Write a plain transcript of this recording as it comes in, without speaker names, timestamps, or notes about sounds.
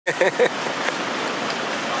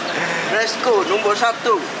Fresco nombor 1.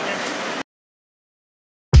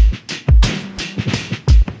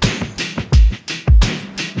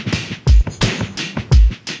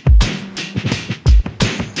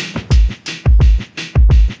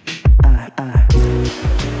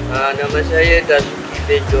 Nama saya Dasuki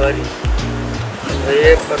Benjuari.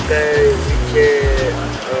 Saya pakai wheelchair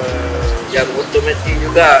yang automatik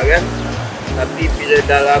juga kan. Tapi bila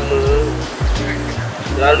dah lama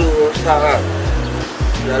selalu rosak lah.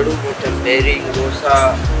 Selalu macam bearing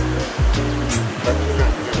rosak. Lepas tu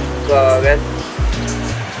nak tukar kan.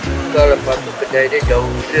 Tukar lepas tu kedai dia jauh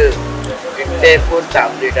gila. Repair pun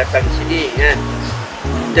tak boleh datang sini kan.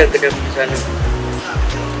 Kita kena pergi sana.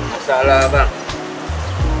 Masalah bang.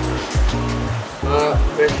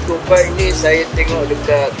 FrescoBike ni saya tengok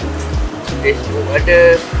dekat Facebook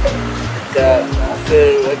ada, dekat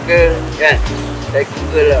Google ada kan. Saya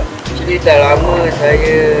Google lah. Actually dah lama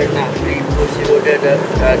saya nak beli kursi roda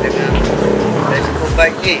dengan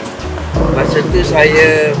FrescoBike ni. Masa tu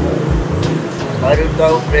saya baru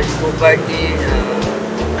tahu FrescoBike ni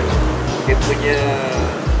dia punya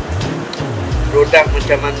produk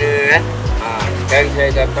macam mana kan. Sekarang saya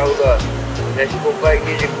dah tahu lah FrescoBike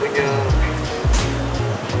ni dia punya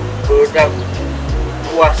produk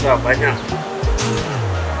puas lah, banyak.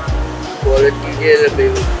 Kualiti dia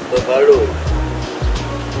lebih berbaloi.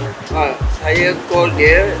 Saya call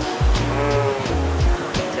dia,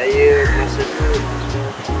 saya masa tu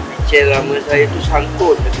wheelchair lama saya tu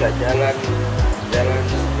sangkut dekat jalan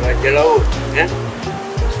Raja Laut kan.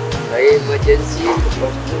 Saya emergency,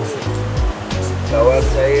 lepas tu kawan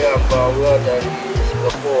saya hamba Allah dari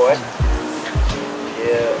Singapura kan,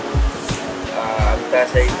 dia hantar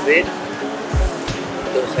saya duit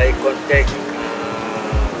untuk saya kontak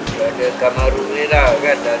Brother Kamarul ni lah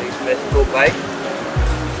kan, dari FrescoBike.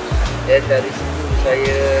 Dan dari situ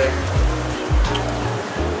saya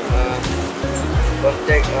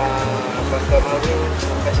kontak Abang Kamarul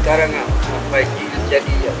sampai sekarang lah, sampai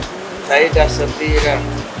jadi saya dah sepi lah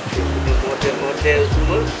dia punya model-model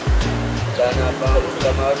semua. Dan Abang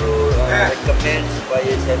Kamarul recommend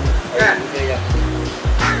supaya saya guna yang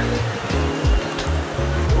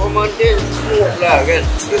model smooth lah kan.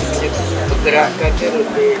 Dia punya pergerakan dia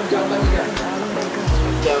lebih macam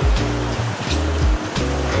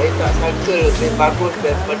saya tak sangka lebih bagus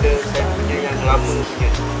daripada saya punya yang lama punya.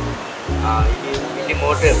 Ini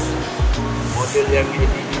model yang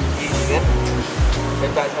ini kan. Saya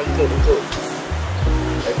tak sangka betul.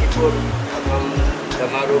 Lagipun Abang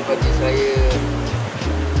Kamarul bagi saya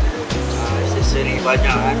aksesori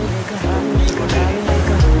banyak kan.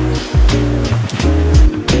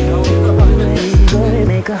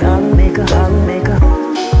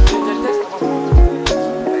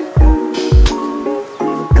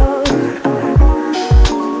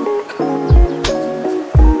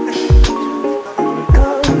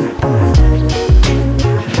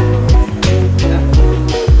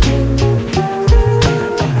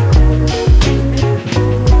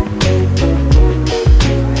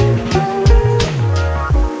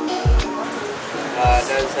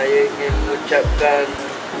 Dan saya ingin mengucapkan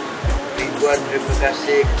ribuan terima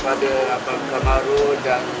kasih kepada Abang Kamarul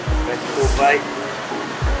dan FrescoBike.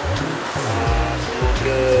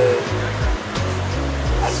 Semoga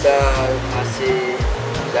anda masih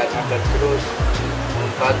dan akan terus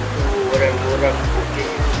membantu orang-orang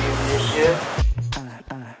booking di Malaysia